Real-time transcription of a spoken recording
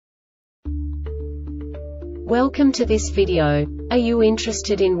Welcome to this video. Are you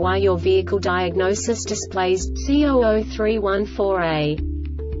interested in why your vehicle diagnosis displays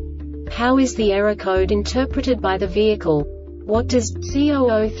C0031-4A? How is the error code interpreted by the vehicle? What does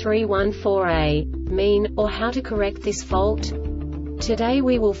C0031-4A mean, or how to correct this fault? Today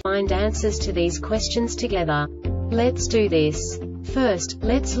we will find answers to these questions together. Let's do this. First,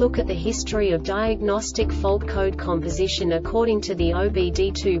 let's look at the history of diagnostic fault code composition according to the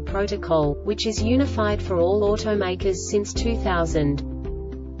OBD2 protocol, which is unified for all automakers since 2000.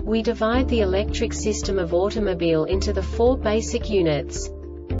 We divide the electric system of automobile into the four basic units: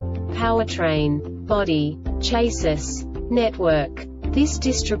 powertrain, body, chassis, network. This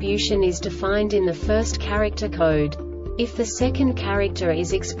distribution is defined in the first character code. If the second character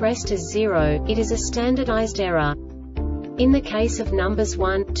is expressed as 0, it is a standardized error. In the case of numbers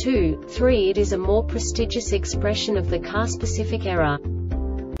 1, 2, 3, it is a more prestigious expression of the car-specific error.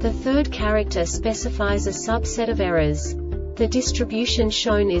 The third character specifies a subset of errors. The distribution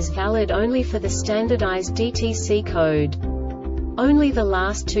shown is valid only for the standardized DTC code. Only the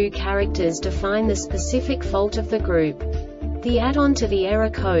last two characters define the specific fault of the group. The add-on to the error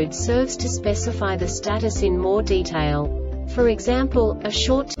code serves to specify the status in more detail. For example, a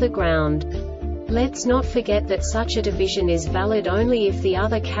short to the ground. Let's not forget that such a division is valid only if the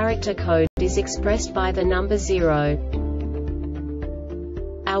other character code is expressed by the number 0.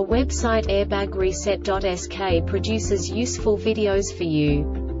 Our website airbagreset.sk produces useful videos for you.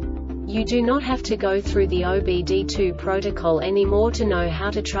 You do not have to go through the OBD2 protocol anymore to know how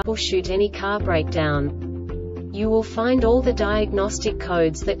to troubleshoot any car breakdown. You will find all the diagnostic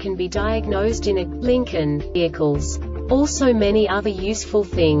codes that can be diagnosed in a Lincoln vehicles. Also many other useful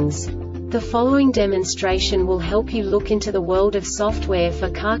things. The following demonstration will help you look into the world of software for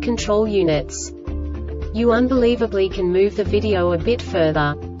car control units. You unbelievably can move the video a bit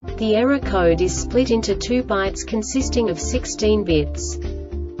further. The error code is split into 2 bytes consisting of 16 bits.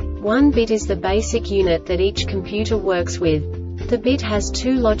 1 bit is the basic unit that each computer works with. The bit has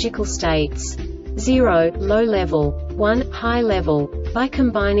 2 logical states: 0, low level, 1, high level. By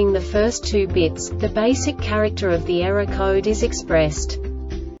combining the first 2 bits, the basic character of the error code is expressed.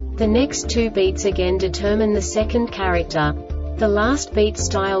 The next 2 beats again determine the second character. The last beat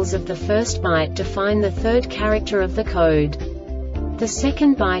styles of the first byte define the third character of the code. The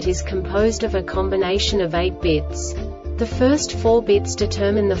second byte is composed of a combination of 8 bits. The first 4 bits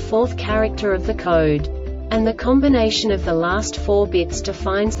determine the fourth character of the code. And the combination of the last 4 bits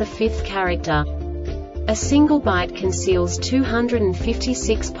defines the fifth character. A single byte conceals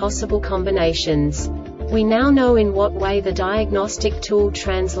 256 possible combinations. We now know in what way the diagnostic tool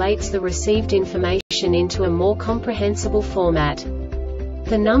translates the received information into a more comprehensible format.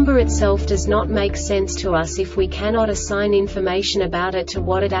 The number itself does not make sense to us if we cannot assign information about it to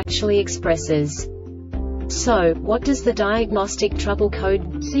what it actually expresses. So, what does the Diagnostic Trouble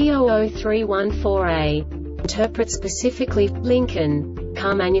Code C0031-4A interpret specifically for Lincoln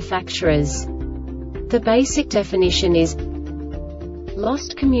car manufacturers? The basic definition is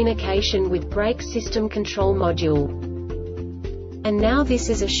lost communication with brake system control module. And now this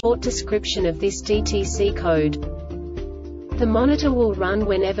is a short description of this DTC code. The monitor will run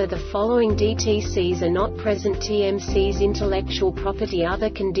whenever the following DTCs are not present: TMCs intellectual property. Other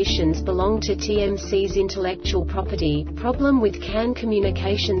conditions belong to TMCs intellectual property. Problem with CAN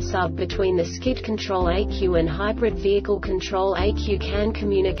communication sub between the skid control AQ and hybrid vehicle control AQ. CAN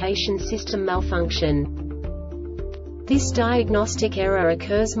communication system malfunction. This diagnostic error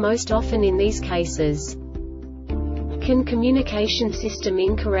occurs most often in these cases: CAN communication system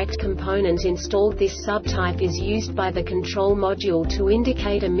incorrect component installed. This subtype is used by the control module to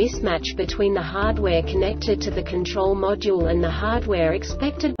indicate a mismatch between the hardware connected to the control module and the hardware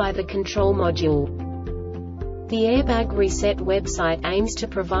expected by the control module. The Airbag Reset website aims to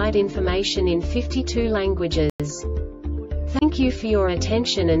provide information in 52 languages. Thank you for your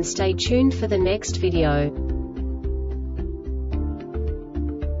attention and stay tuned for the next video.